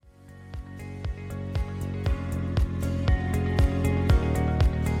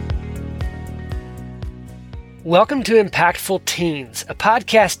Welcome to Impactful Teens, a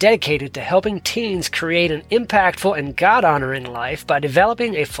podcast dedicated to helping teens create an impactful and God-honoring life by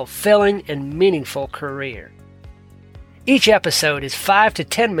developing a fulfilling and meaningful career. Each episode is 5 to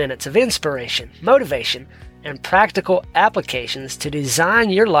 10 minutes of inspiration, motivation, and practical applications to design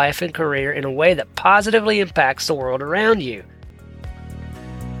your life and career in a way that positively impacts the world around you.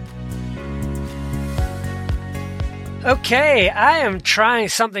 Okay, I am trying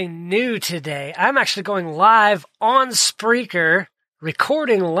something new today. I'm actually going live on Spreaker,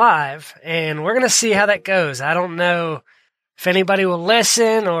 recording live, and we're going to see how that goes. I don't know if anybody will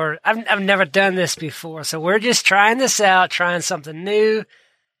listen, or I've never done this before, so we're just trying this out, trying something new,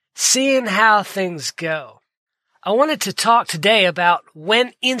 seeing how things go. I wanted to talk today about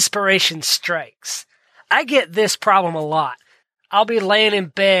when inspiration strikes. I get this problem a lot. I'll be laying in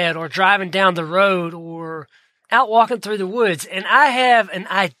bed or driving down the road or out walking through the woods, and I have an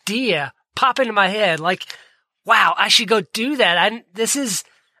idea pop into my head like, wow, I should go do that. This is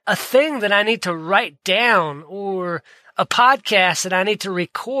a thing that I need to write down, or a podcast that I need to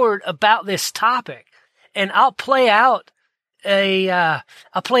record about this topic. And I'll play out a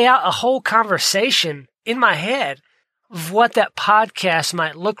whole conversation in my head of what that podcast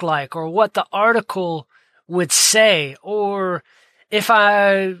might look like, or what the article would say, or if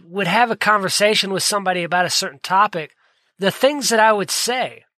I would have a conversation with somebody about a certain topic, the things that I would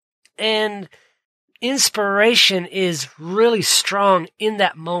say. And inspiration is really strong in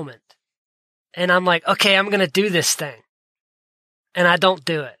that moment. And I'm like, okay, I'm going to do this thing. And I don't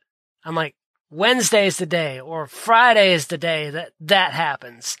do it. I'm like, Wednesday is the day, or Friday is the day that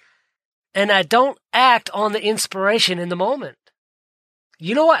happens. And I don't act on the inspiration in the moment.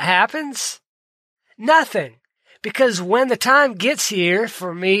 You know what happens? Nothing. Because when the time gets here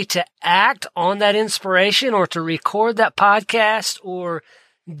for me to act on that inspiration, or to record that podcast, or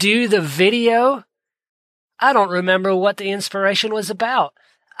do the video, I don't remember what the inspiration was about.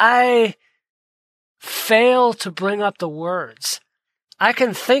 I fail to bring up the words. I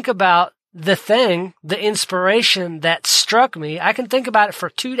can think about the thing, the inspiration that struck me. I can think about it for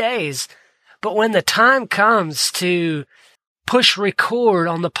 2 days. But when the time comes to push record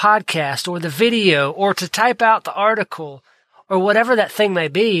on the podcast or the video, or to type out the article, or whatever that thing may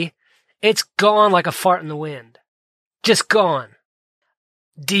be, it's gone like a fart in the wind. Just gone.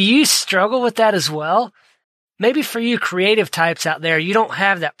 Do you struggle with that as well? Maybe for you creative types out there, you don't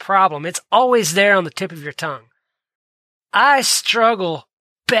have that problem. It's always there on the tip of your tongue. I struggle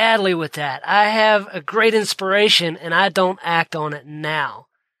badly with that. I have a great inspiration and I don't act on it now.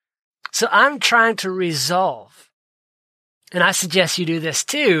 So I'm trying to resolve, and I suggest you do this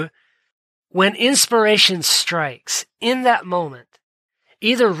too, when inspiration strikes in that moment,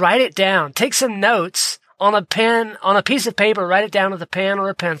 either write it down, take some notes on a pen, on a piece of paper, write it down with a pen or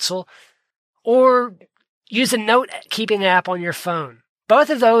a pencil, or use a note-keeping app on your phone. Both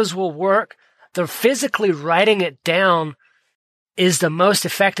of those will work. The physically writing it down is the most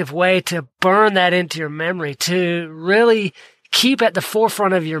effective way to burn that into your memory, to really keep at the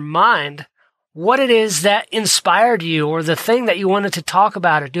forefront of your mind what it is that inspired you, or the thing that you wanted to talk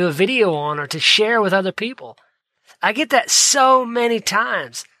about or do a video on or to share with other people. I get that so many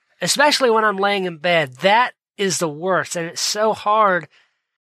times, especially when I'm laying in bed. That is the worst, and it's so hard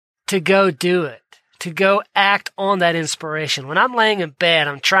to go do it, to go act on that inspiration. When I'm laying in bed,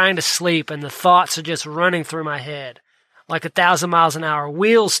 I'm trying to sleep, and the thoughts are just running through my head like 1,000 miles an hour,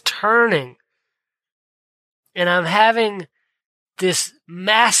 wheels turning. And I'm having this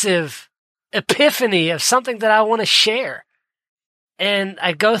massive epiphany of something that I want to share. And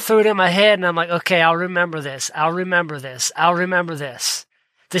I go through it in my head, and I'm like, okay, I'll remember this. I'll remember this. I'll remember this.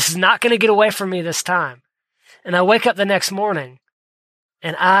 This is not going to get away from me this time. And I wake up the next morning,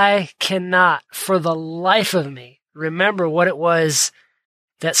 and I cannot, for the life of me, remember what it was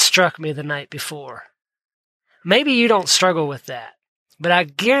that struck me the night before. Maybe you don't struggle with that, but I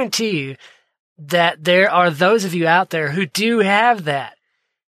guarantee you that there are those of you out there who do have that.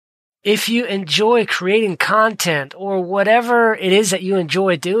 If you enjoy creating content, or whatever it is that you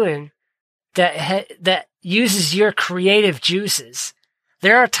enjoy doing that uses your creative juices,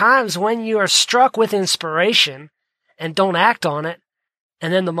 there are times when you are struck with inspiration and don't act on it,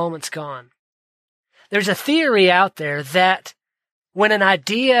 and then the moment's gone. There's a theory out there that when an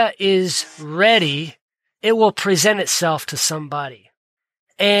idea is ready, it will present itself to somebody.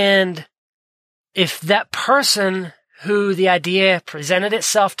 And if that person who the idea presented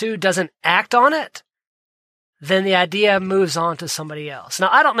itself to doesn't act on it, then the idea moves on to somebody else. Now,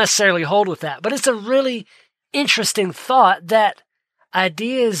 I don't necessarily hold with that, but it's a really interesting thought that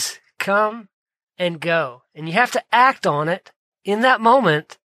ideas come and go, and you have to act on it in that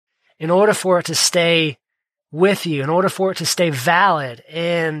moment in order for it to stay with you in order for it to stay valid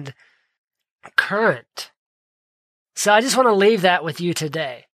and current. So I just want to leave that with you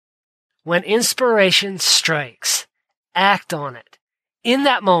today. When inspiration strikes, act on it. In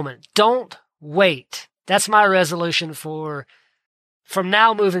that moment, don't wait. That's my resolution from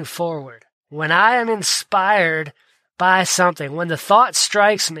now moving forward. When I am inspired by something, when the thought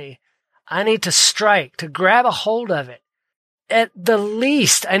strikes me, I need to grab a hold of it. At the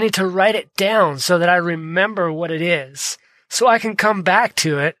least, I need to write it down so that I remember what it is, so I can come back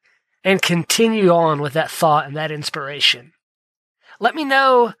to it and continue on with that thought and that inspiration. Let me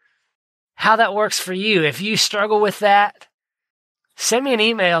know how that works for you. If you struggle with that, send me an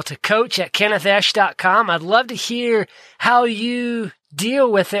email to coach@kennetheshe.com. I'd love to hear how you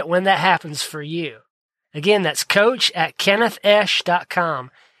deal with it when that happens for you. Again, that's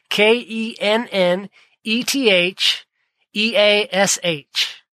coach@kennetheshe.com.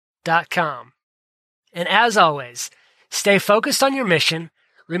 KENNETHEASH.com. And as always, stay focused on your mission,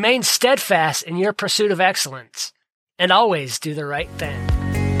 remain steadfast in your pursuit of excellence, and always do the right thing.